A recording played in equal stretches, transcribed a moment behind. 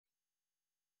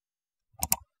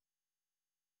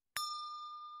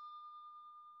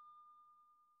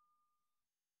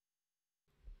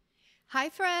Hi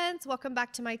friends, welcome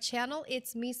back to my channel.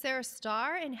 It's me,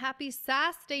 MESARASTARR, and happy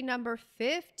SAS day number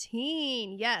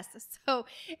 15. Yes. So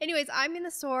anyways, I'm in the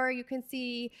store. You can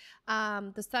see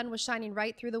the sun was shining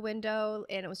right through the window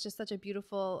and it was just such a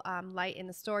beautiful light in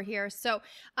the store here. So,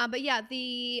 but yeah,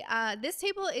 this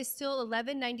table is still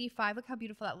 $11.95. Look how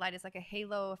beautiful that light is, like a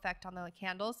halo effect on the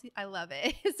candles. I love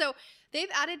it. So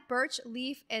they've added birch,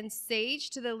 leaf, and sage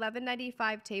to the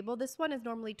 $11.95 table. This one is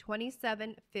normally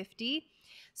 $27.50.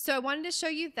 So I wanted to show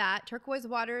you that. Turquoise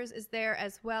Waters is there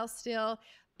as well still.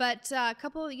 But a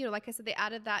couple, like I said, they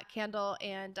added that candle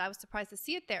and I was surprised to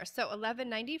see it there. So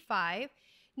 $11.95.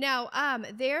 Now,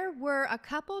 there were a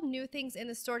couple new things in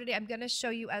the store today I'm going to show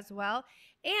you as well.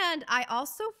 And I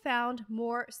also found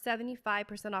more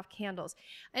 75% off candles.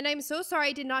 And I'm so sorry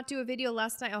I did not do a video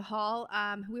last night, a haul.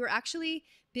 We were actually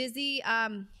busy.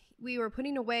 We were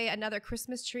putting away another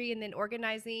Christmas tree and then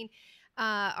organizing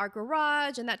our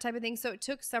garage and that type of thing. So it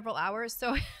took several hours.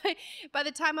 So by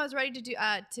the time I was ready to do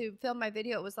to film my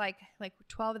video, it was like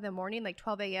 12 in the morning, like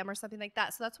 12 a.m. or something like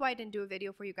that. So that's why I didn't do a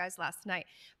video for you guys last night.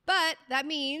 But that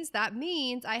means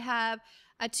I have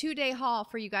a 2-day haul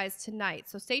for you guys tonight.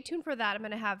 So stay tuned for that. I'm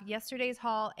going to have yesterday's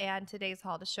haul and today's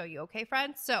haul to show you. Okay,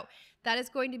 friends? So that is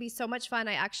going to be so much fun.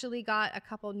 I actually got a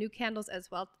couple new candles as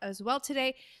well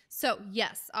today. So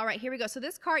yes. All right, here we go. So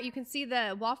this cart, you can see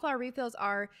the wallflower refills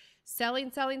are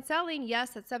selling.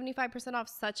 Yes, at 75% off.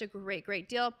 Such a great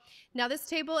deal. Now this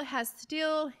table has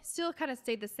still kind of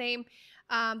stayed the same.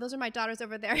 Those are my daughters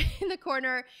over there in the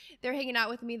corner. They're hanging out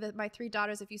with me, my 3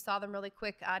 daughters. If you saw them really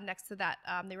quick next to that,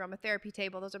 they were on my therapy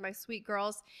table. Those are my sweet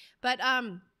girls. But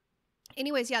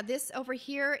anyways, yeah, this over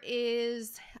here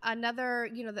is another,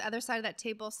 the other side of that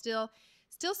table, still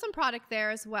some product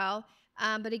there as well.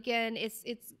 But again, it's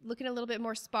looking a little bit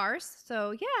more sparse.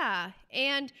 So yeah.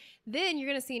 And then you're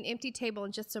going to see an empty table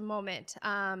in just a moment.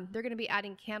 They're going to be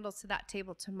adding candles to that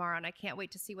table tomorrow, and I can't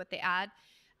wait to see what they add.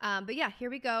 But yeah, here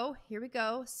we go.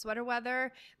 Sweater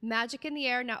weather, magic in the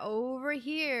air. Now over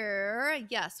here,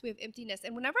 yes, we have emptiness.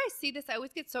 And whenever I see this, I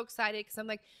always get so excited because I'm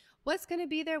like, what's going to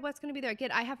be there?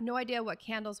 Again, I have no idea what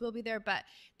candles will be there, but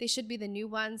they should be the new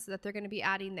ones that they're going to be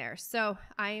adding there. So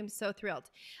I am so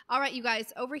thrilled. All right, you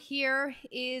guys, over here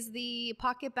is the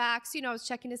pocket backs. I was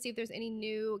checking to see if there's any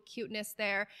new cuteness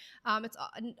there. It's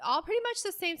all pretty much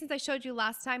the same since I showed you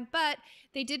last time, but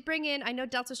they did bring in, I know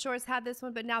Delta Shores had this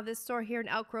one, but now this store here in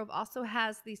Elk Grove also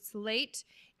has the Slate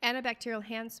antibacterial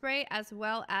hand spray as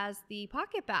well as the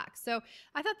pocket back. So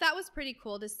I thought that was pretty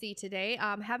cool to see today.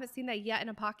 Haven't seen that yet in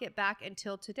a pocket back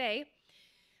until today.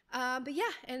 But yeah,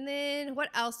 and then what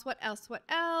else? 5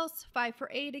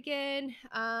 for $8 again.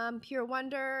 Pure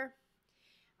Wonder.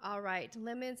 All right,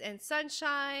 lemons and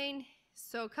sunshine.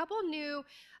 So a couple new,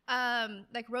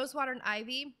 like rosewater and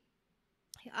ivy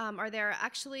are there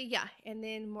actually. Yeah, and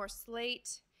then more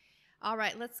Slate. All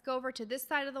right, let's go over to this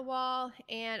side of the wall,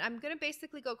 and I'm going to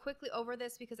basically go quickly over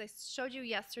this because I showed you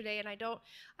yesterday, and I don't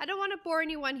want to bore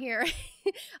anyone here.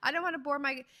 I don't want to bore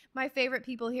my favorite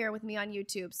people here with me on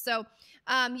YouTube. So,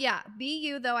 yeah,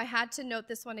 BU though, I had to note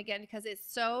this one again because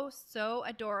it's so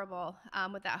adorable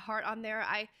with that heart on there.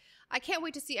 I can't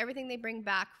wait to see everything they bring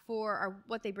back or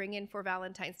what they bring in for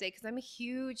Valentine's Day because I'm a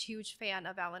huge fan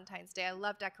of Valentine's Day. I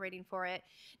love decorating for it.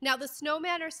 Now, the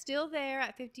snowmen are still there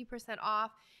at 50% off.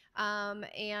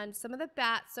 And some of the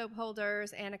bat soap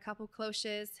holders and a couple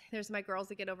cloches. There's my girls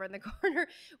that get over in the corner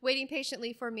waiting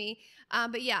patiently for me.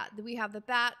 But yeah, we have the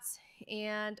bats,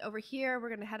 and over here, we're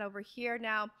going to head over here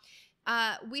now.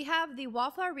 We have the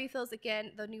wallflower refills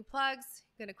again, the new plugs.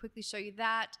 I'm going to quickly show you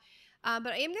that. But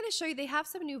I am going to show you, they have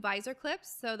some new visor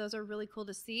clips, so those are really cool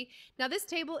to see. Now this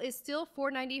table is still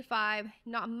 $4.95.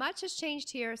 Not much has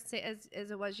changed here as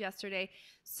it was yesterday.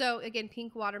 So again,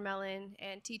 pink watermelon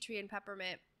and tea tree and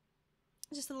peppermint.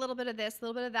 Just a little bit of this, a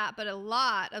little bit of that, but a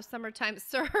lot of summertime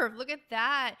serve. Look at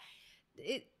that.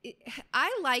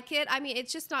 I like it. I mean,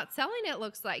 it's just not selling, it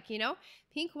looks like,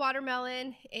 pink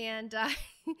watermelon. And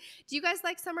do you guys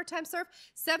like summertime surf?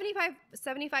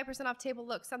 75% off table.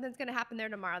 Look, something's going to happen there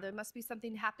tomorrow. There must be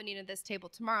something happening at this table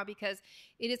tomorrow because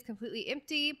it is completely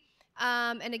empty.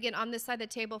 And again, on this side of the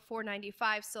table,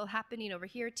 $4.95 still happening over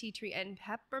here, tea tree and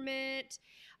peppermint.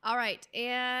 All right,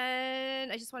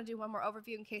 and I just want to do one more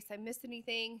overview in case I missed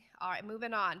anything. All right,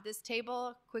 moving on. This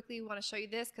table, quickly want to show you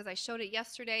this because I showed it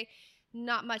yesterday.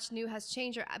 Not much new has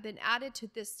changed or been added to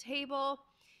this table.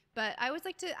 But I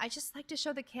just like to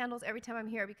show the candles every time I'm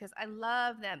here because I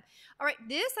love them. All right,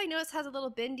 this I notice has a little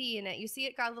bendy in it. You see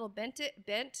it got a little bent.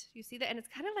 You see that? And it's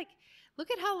kind of like, look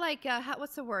at how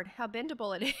what's the word? How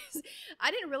bendable it is.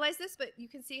 I didn't realize this, but you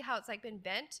can see how it's like been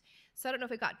bent. So I don't know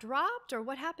if it got dropped or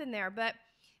what happened there, but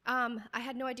I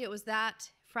had no idea it was that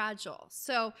fragile.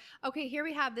 So, okay, here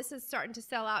we have, this is starting to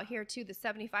sell out here too, the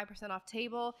 75% off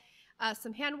table.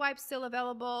 Some hand wipes still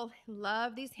available.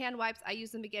 Love these hand wipes. I use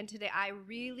them again today. I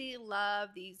really love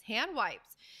these hand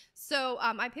wipes. So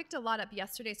I picked a lot up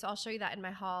yesterday, so I'll show you that in my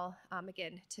haul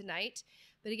again tonight.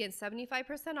 But again,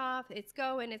 75% off. It's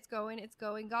going, it's going, it's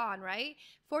going, gone, right?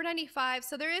 $4.95.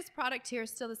 So there is product here,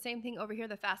 still the same thing over here,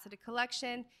 the faceted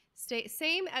collection.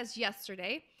 Same as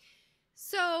yesterday.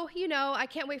 So, you know, I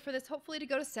can't wait for this hopefully to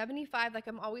go to 75, like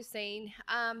I'm always saying,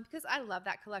 because I love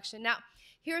that collection. Now,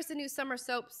 here's the new summer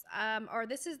soaps, or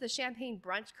this is the Champagne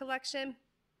Brunch collection.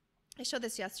 I showed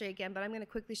this yesterday again, but I'm going to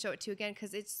quickly show it to you again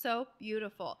because it's so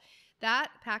beautiful. That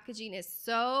packaging is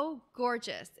so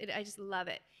gorgeous. I just love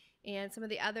it. And some of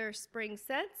the other spring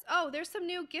scents. Oh, there's some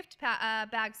new gift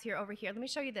bags here over here. Let me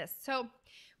show you this. So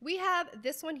we have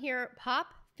this one here, Pop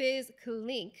Fizz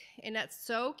Clink, and that's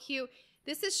so cute.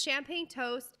 This is champagne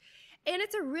toast, and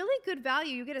it's a really good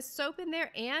value. You get a soap in there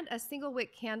and a single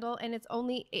wick candle, and it's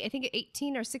only, I think,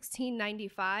 $18 or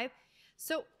 $16.95.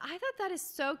 So I thought that is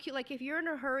so cute. Like if you're in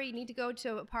a hurry, you need to go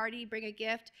to a party, bring a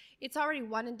gift, it's already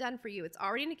one and done for you. It's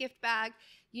already in a gift bag.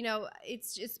 You know,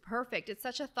 it's just perfect. It's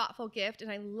such a thoughtful gift,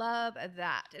 and I love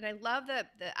that. And I love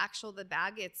the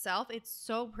bag itself. It's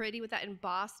so pretty with that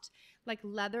embossed like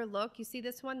leather look. You see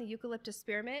this one, the eucalyptus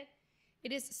spearmint?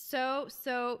 It is so,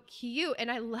 so cute, and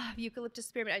I love eucalyptus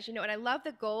spearmint, as you know, and I love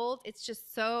the gold. It's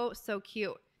just so, so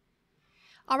cute.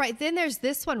 All right, then there's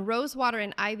this one, Rose Water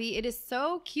and Ivy. It is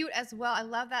so cute as well. I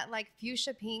love that like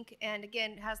fuchsia pink, and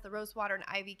again, it has the Rose Water and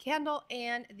Ivy candle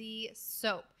and the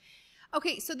soap.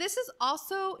 Okay, so this is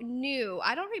also new.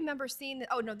 I don't remember seeing the,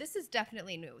 oh no, this is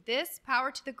definitely new. This Power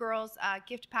to the Girls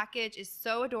gift package is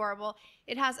so adorable.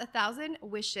 It has 1,000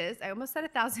 wishes. I almost said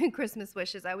 1,000 Christmas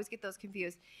wishes. I always get those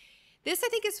confused. This I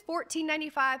think is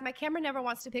 $14.95. My camera never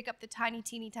wants to pick up the tiny,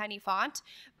 teeny, tiny font,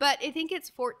 but I think it's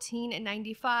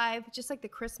 $14.95, just like the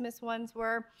Christmas ones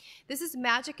were. This is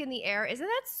Magic in the Air. Isn't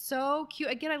that so cute?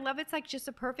 Again, I love it's like just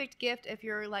a perfect gift if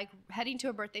you're like heading to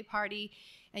a birthday party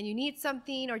and you need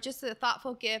something or just a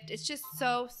thoughtful gift. It's just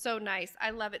so, so nice. I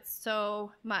love it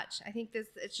so much. I think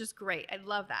it's just great. I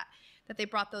love that they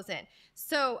brought those in.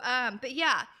 So, but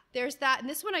yeah, there's that. And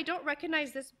this one, I don't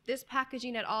recognize this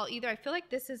packaging at all either. I feel like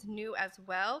this is new as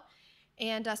well.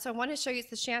 And so I want to show you, it's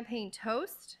the Champagne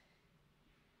Toast.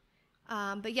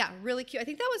 But yeah, really cute. I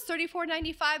think that was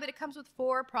 $34.95, but it comes with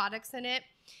 4 products in it.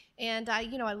 And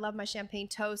you know, I love my Champagne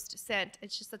Toast scent.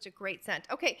 It's just such a great scent.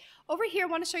 Okay, over here, I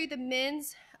want to show you the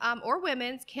men's or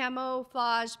women's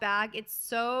camouflage bag. It's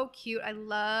so cute. I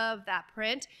love that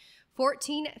print.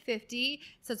 $14.50.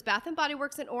 So it's Bath and Body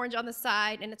Works in orange on the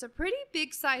side, and it's a pretty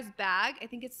big size bag. I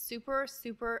think it's super,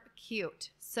 super cute.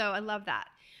 So I love that.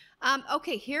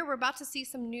 Okay, here we're about to see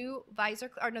some new visor,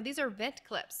 or no, these are vent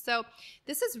clips. So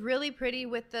this is really pretty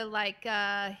with the like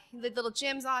the little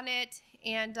gems on it,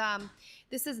 and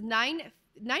this is $9.50,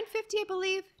 I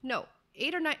believe. No,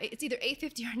 8 or 9. It's either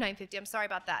 $8.50 or $9.50. I'm sorry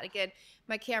about that. Again,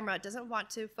 my camera doesn't want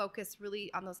to focus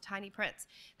really on those tiny prints.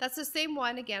 That's the same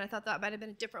one. Again, I thought that might have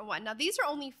been a different one. Now these are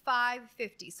only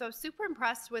 $5.50. So I'm super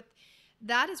impressed with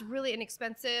that. Is really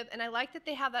inexpensive, and I like that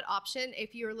they have that option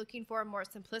if you're looking for a more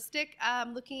simplistic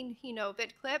looking, you know,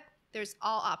 vent clip. There's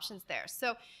all options there.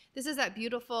 So this is that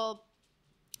beautiful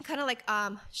kind of like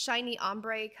shiny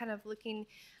ombre kind of looking.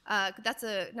 Now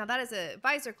that is a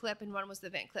visor clip, and one was the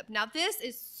vent clip. Now this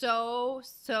is so,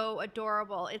 so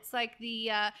adorable. It's like the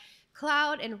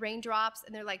cloud and raindrops,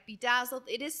 and they're like bedazzled.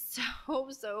 It is so,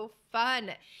 so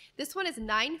fun. This one is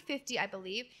 $9.50, I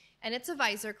believe, and it's a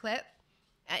visor clip.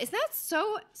 Isn't that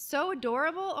so, so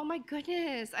adorable? Oh my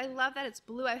goodness. I love that it's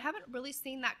blue. I haven't really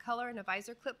seen that color in a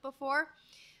visor clip before.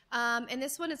 And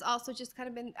this one has also just kind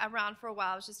of been around for a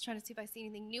while. I was just trying to see if I see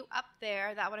anything new up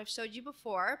there. That one I've showed you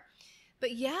before.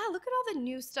 But yeah, look at all the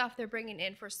new stuff they're bringing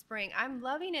in for spring. I'm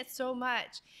loving it so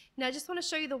much. Now I just want to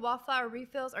show you the wallflower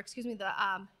refills, or excuse me, the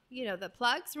you know, the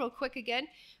plugs real quick again.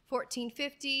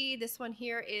 $14.50. This one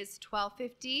here is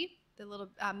 $12.50. The little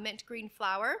mint green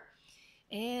flower.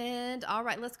 And all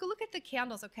right, let's go look at the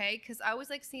candles, okay? Because I always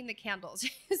like seeing the candles.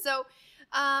 So,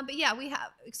 but yeah, we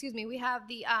have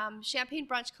the Champagne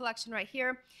Brunch collection right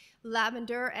here.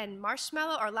 Lavender and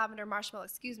marshmallow, or lavender marshmallow,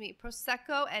 excuse me.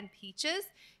 Prosecco and peaches.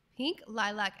 Pink,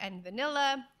 lilac, and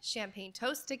vanilla. Champagne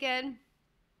toast again.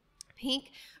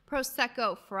 Pink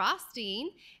Prosecco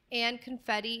frosting, and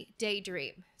confetti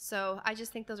daydream. So I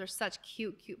just think those are such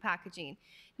cute, cute packaging.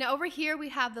 Now over here we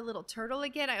have the little turtle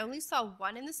again. I only saw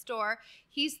one in the store.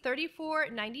 He's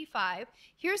 $34.95.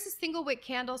 Here's the single wick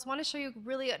candles. I want to show you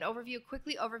really an overview,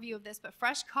 quickly overview of this, but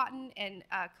fresh cotton and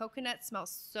coconut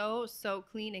smells so, so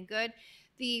clean and good.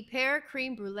 The pear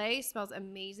creme brulee smells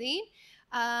amazing.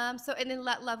 And then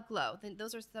Let Love Glow. Then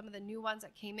those are some of the new ones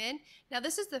that came in. Now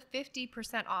this is the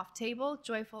 50% off table,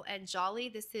 Joyful and Jolly.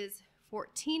 This is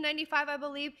 $14.95, I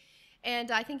believe.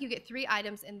 And I think you get 3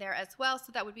 items in there as well.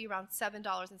 So that would be around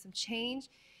 $7 and some change.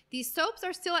 These soaps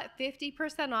are still at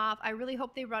 50% off. I really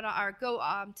hope they run or go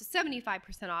to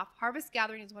 75% off. Harvest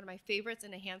Gathering is one of my favorites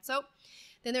in a hand soap.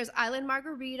 Then there's Island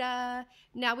Margarita.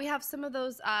 Now we have some of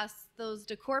those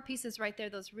decor pieces right there.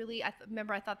 Those really,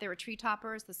 remember I thought they were tree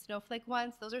toppers, the snowflake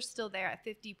ones. Those are still there at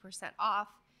 50% off.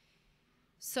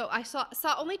 So I saw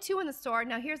only 2 in the store.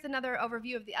 Now here's another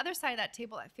overview of the other side of that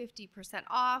table at 50%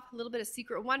 off. A little bit of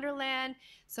Secret Wonderland,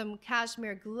 some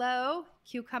Cashmere Glow,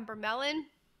 Cucumber Melon,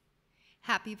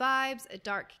 Happy Vibes, a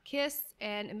Dark Kiss,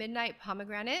 and a Midnight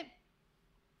Pomegranate.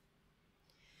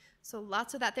 So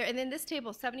lots of that there. And then this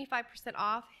table, 75%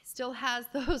 off, still has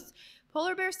those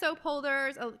polar bear soap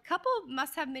holders, a couple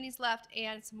must-have minis left,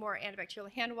 and some more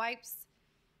antibacterial hand wipes.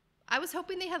 I was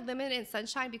hoping they had Lemon and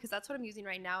Sunshine because that's what I'm using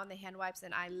right now in the hand wipes,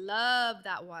 and I love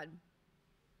that one.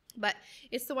 But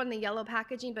it's the one in the yellow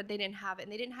packaging, but they didn't have it,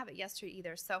 and they didn't have it yesterday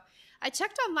either. So I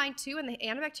checked online too, and the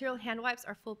antibacterial hand wipes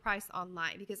are full price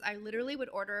online because I literally would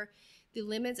order the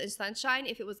Lemons and Sunshine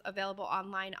if it was available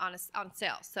online on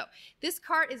sale. So this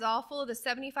cart is all full of the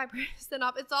 75%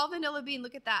 off. It's all vanilla bean.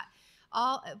 Look at that.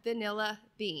 All vanilla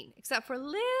bean, except for a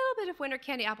little bit of winter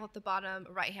candy apple at the bottom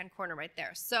right-hand corner right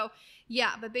there. So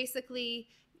yeah, but basically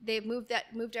they've moved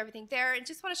everything there, and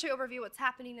just want to show you overview what's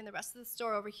happening in the rest of the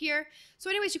store over here. So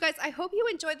anyways, you guys, I hope you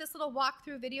enjoyed this little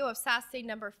walkthrough video of Saturday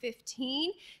number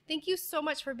 15. Thank you so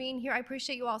much for being here. I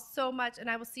appreciate you all so much, and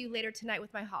I will see you later tonight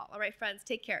with my haul. All right, friends,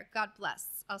 take care. God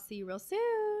bless. I'll see you real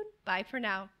soon. Bye for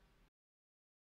now.